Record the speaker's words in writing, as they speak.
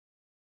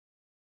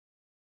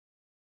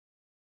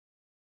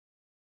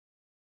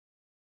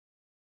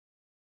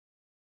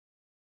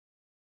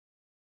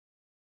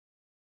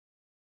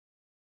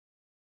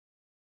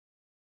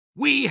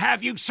We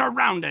have you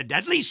surrounded,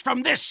 at least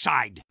from this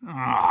side.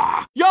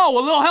 Ah. Yo, a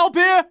little help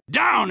here?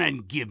 Down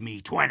and give me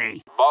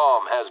 20.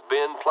 Bomb has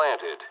been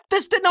planted.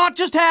 This did not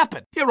just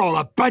happen. You're all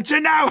a bunch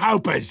of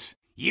no-hopers.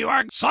 You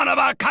are son of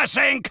a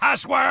cussing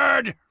cuss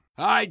word.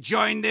 I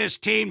joined this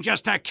team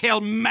just to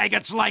kill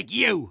maggots like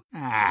you.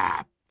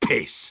 Ah,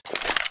 piss.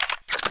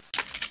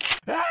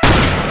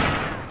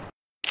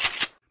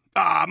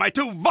 Ah, am I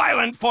too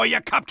violent for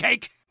you,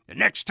 Cupcake? The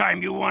next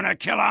time you want to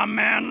kill a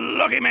man,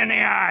 look him in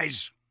the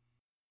eyes.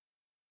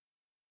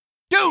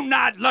 Do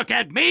not look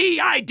at me!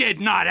 I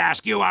did not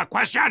ask you a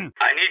question!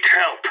 I need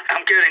help.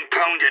 I'm getting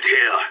pounded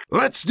here.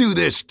 Let's do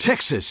this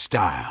Texas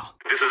style.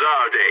 This is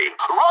our day.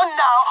 Run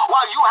now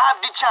while you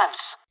have the chance.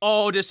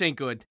 Oh, this ain't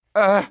good.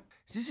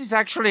 This is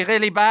actually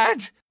really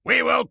bad.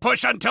 We will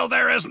push until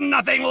there is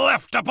nothing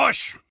left to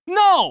push.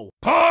 No!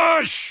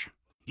 Push!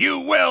 You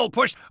will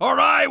push, or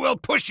I will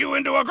push you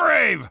into a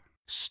grave.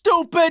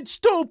 Stupid,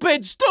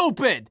 stupid,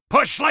 stupid!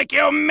 Push like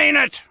you mean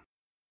it.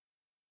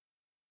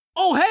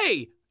 Oh,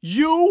 hey!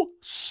 You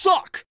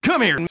suck!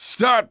 Come here and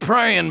start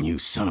praying, you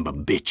son of a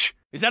bitch.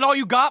 Is that all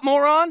you got,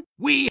 moron?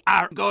 We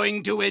are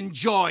going to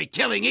enjoy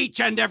killing each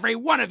and every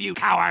one of you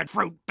coward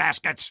fruit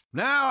baskets.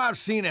 Now I've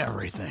seen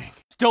everything.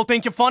 Still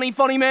think you're funny,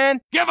 funny man?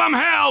 Give 'em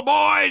hell,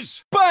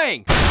 boys!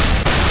 Bang!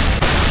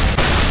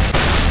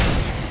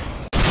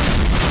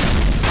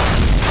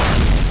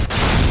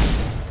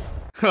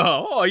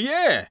 Oh,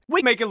 yeah.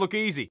 We make it look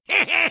easy.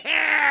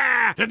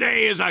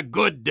 Today is a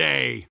good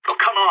day. Oh,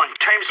 come on.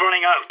 Time's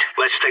running out.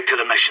 Let's stick to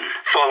the mission.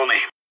 Follow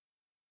me.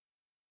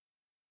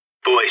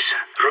 Boys,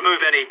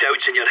 remove any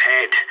doubts in your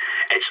head.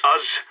 It's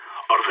us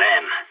or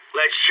them.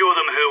 Let's show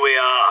them who we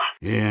are.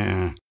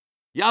 Yeah.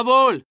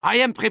 Jawohl, I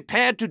am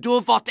prepared to do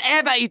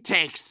whatever it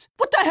takes.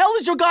 What the hell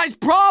is your guys'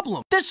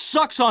 problem? This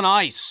sucks on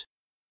ice.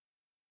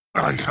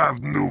 I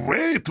have new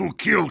way to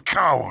kill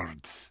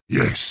cowards.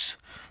 Yes,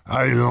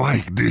 I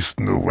like this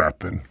new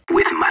weapon.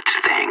 With much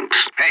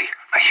thanks. Hey,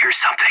 I hear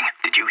something.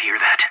 Did you hear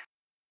that?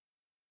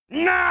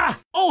 Nah!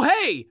 Oh,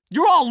 hey!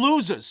 You're all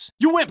losers.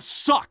 You imps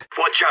suck.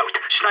 Watch out.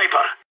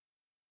 Sniper.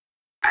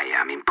 I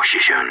am in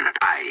position.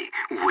 I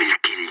will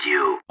kill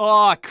you.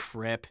 Aw,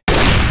 crap.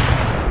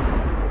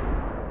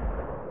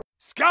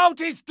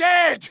 Scout is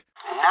dead!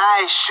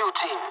 Nice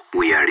shooting.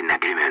 We are in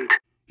agreement.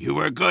 You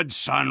were good,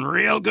 son.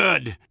 Real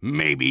good.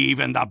 Maybe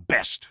even the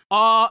best.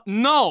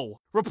 No.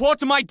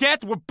 Reports of my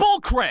death were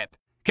bullcrap.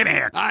 Come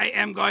here. I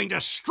am going to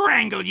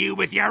strangle you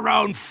with your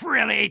own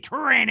frilly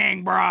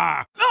training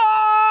bra.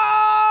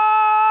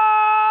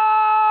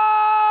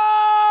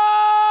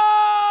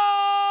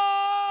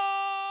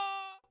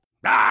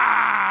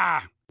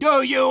 Ah!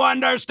 Do you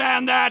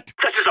understand that?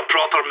 This is a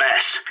proper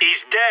mess.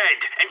 He's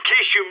dead, in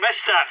case you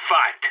missed that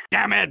fact.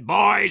 Damn it,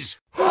 boys.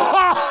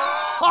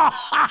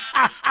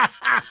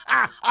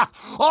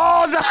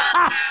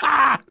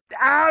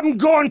 I'm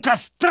going to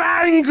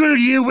strangle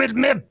you with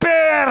my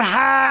bare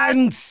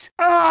hands.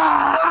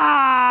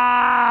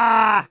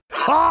 Ah!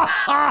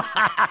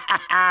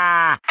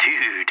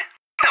 Dude,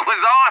 that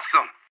was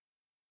awesome.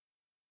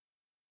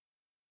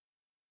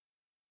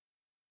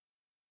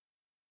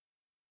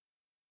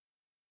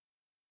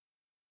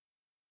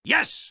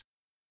 Yes.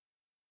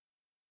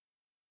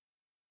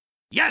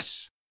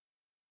 Yes.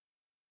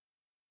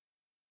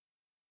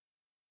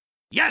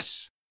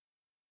 Yes.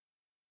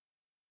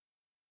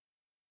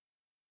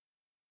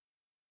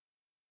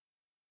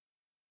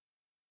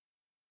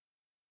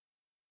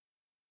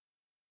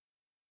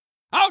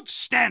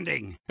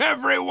 Outstanding!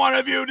 Every one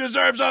of you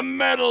deserves a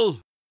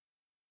medal!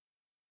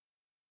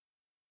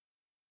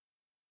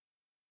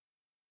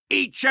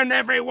 Each and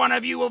every one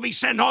of you will be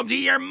sent home to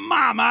your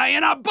mama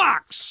in a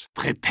box!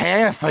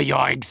 Prepare for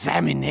your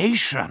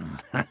examination.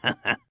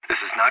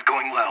 This is not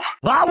going well.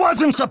 That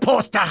wasn't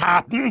supposed to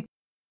happen.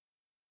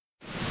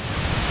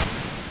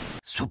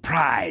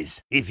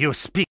 Surprise! If you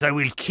speak, I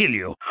will kill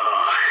you.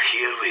 Oh,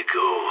 here we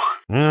go.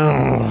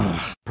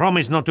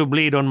 Promise not to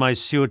bleed on my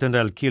suit and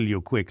I'll kill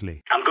you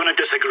quickly. I'm gonna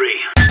disagree.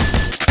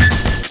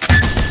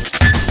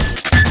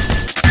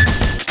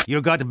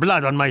 You got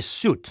blood on my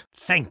suit.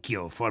 Thank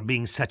you for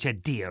being such a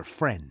dear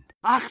friend.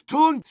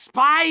 Achtung,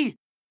 spy!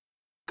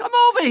 Come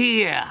over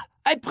here.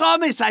 I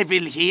promise I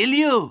will heal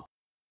you.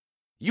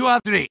 You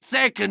have 3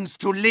 seconds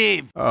to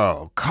live.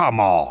 Oh,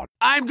 come on.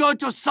 I'm going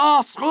to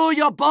saw through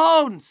your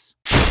bones.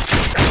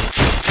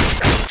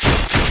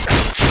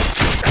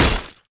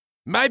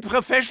 My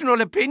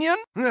professional opinion?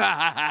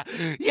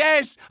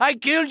 Yes, I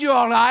killed you,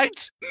 all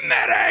right.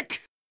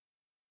 Medic!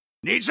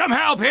 Need some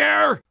help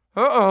here?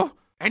 Uh-oh.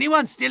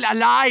 Anyone still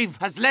alive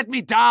has let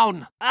me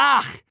down.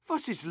 Ach,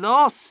 was ist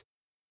los?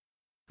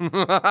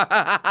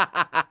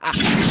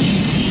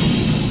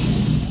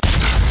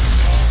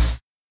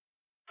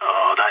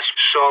 Oh, that's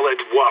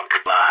solid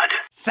work, lad.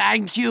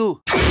 Thank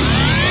you.